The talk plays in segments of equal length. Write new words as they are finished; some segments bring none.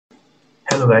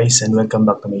Hello guys, and welcome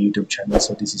back to my YouTube channel.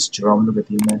 So this is Jerome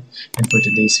Lugatiman, and for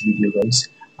today's video guys,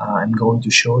 I'm going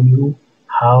to show you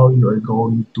how you are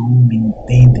going to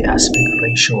maintain the aspect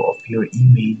ratio of your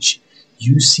image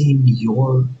using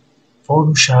your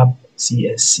Photoshop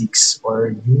CS6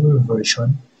 or newer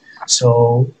version.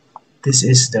 So this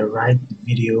is the right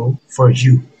video for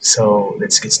you. So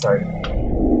let's get started.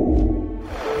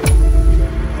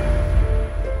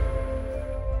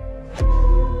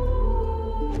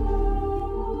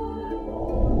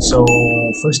 So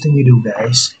first thing you do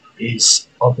guys is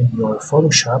open your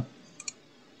Photoshop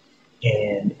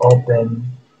and open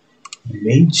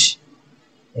image,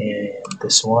 and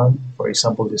this one, for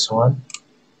example this one,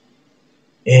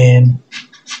 and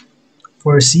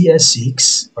for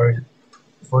CS6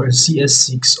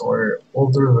 or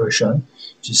older version,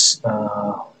 just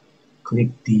click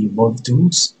the move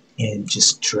tools and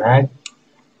just drag.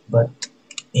 But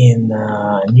in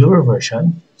newer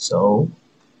version, so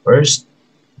first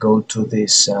go to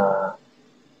this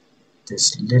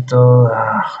little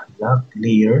lock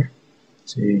layer.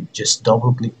 So you just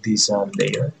double click this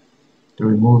layer to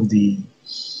remove the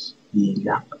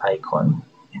lock icon,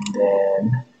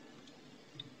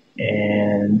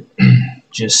 and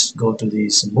just go to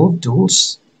these move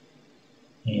tools,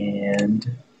 and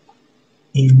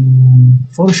in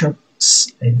Photoshop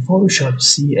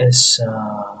CS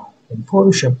in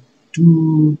Photoshop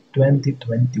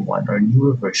 2021 or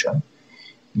newer version,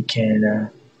 you can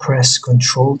press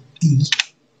Ctrl T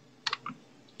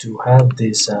to have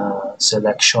this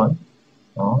selection,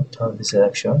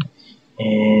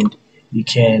 and you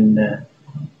can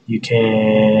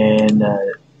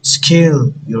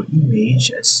scale your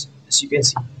image as you can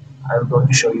see. I'm going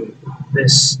to show you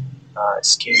this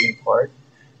scaling part,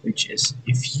 which is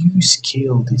if you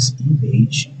scale this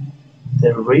image,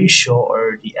 the ratio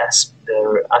or the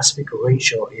aspect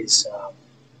ratio is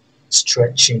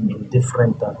stretching in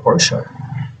different portion.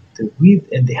 The width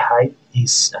and the height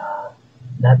is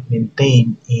not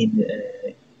maintained in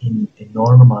a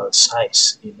normal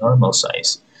size.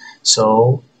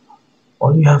 So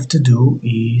all you have to do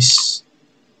is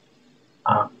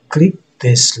click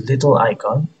this little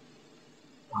icon.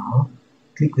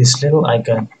 Click this little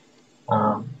icon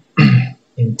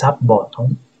in top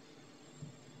bottom.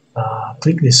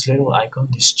 Click this little icon,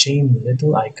 this chain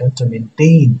little icon, to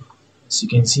maintain, as you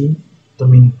can see, to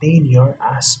maintain your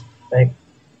aspect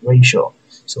ratio.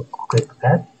 So click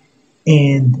that,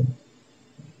 and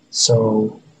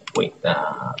so wait,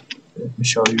 let me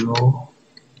show you.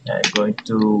 I'm going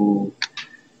to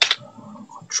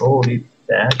control it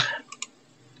back.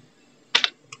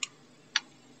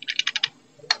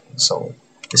 So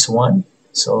this one,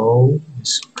 so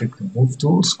just click the move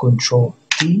tools, Control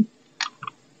T,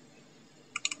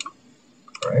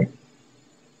 right?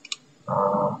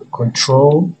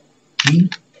 Control T,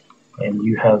 and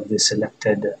you have the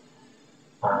selected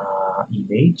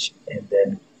image, and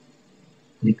then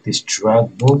click this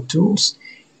drag move tools,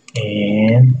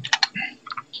 and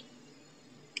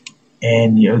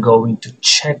you're going to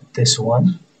check this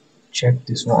one,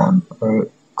 or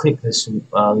click this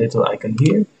little icon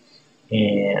here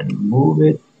and move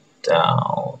it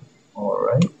down. All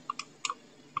right,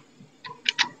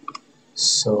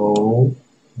 so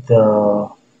the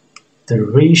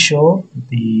ratio,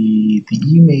 the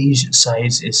image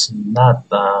size is not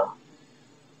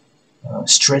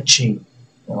stretching.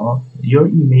 Your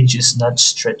image is not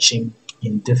stretching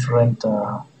in different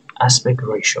aspect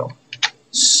ratio.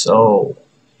 So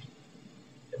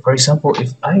for example,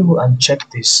 if I will uncheck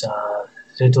this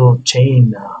little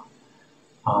chain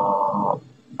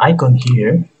icon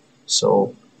here,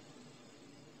 so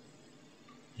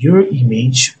your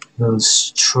image will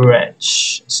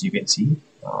stretch, as you can see.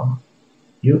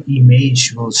 Your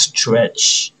image will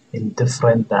stretch in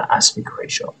different aspect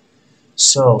ratio.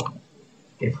 So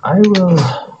if I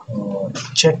will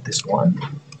check this one,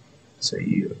 so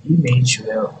your image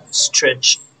will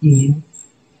stretch in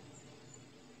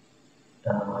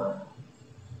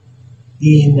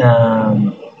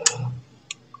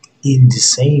the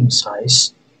same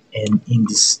size and in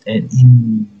the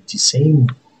same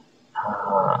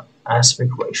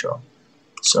aspect ratio.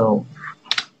 So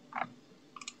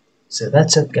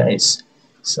that's it guys.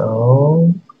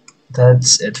 So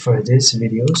that's it for this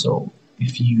video. So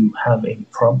if you have any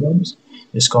problems,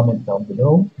 just comment down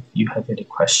below. If you have any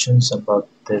questions about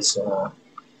this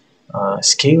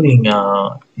scaling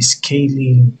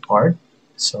part,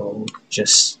 so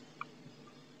just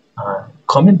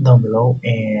comment down below.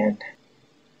 And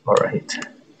all right,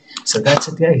 so that's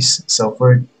it guys. So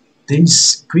for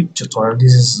this quick tutorial,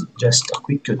 this is just a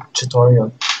quick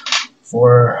tutorial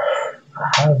for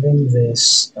having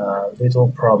this little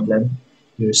problem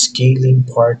your scaling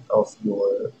part of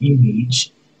your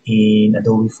image in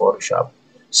Adobe Photoshop.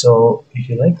 So if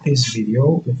you like this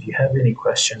video, if you have any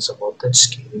questions about that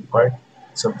scaling part,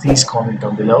 so please comment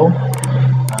down below,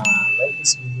 like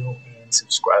this video and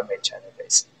subscribe my channel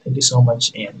guys. Thank you so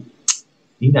much and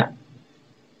Dina.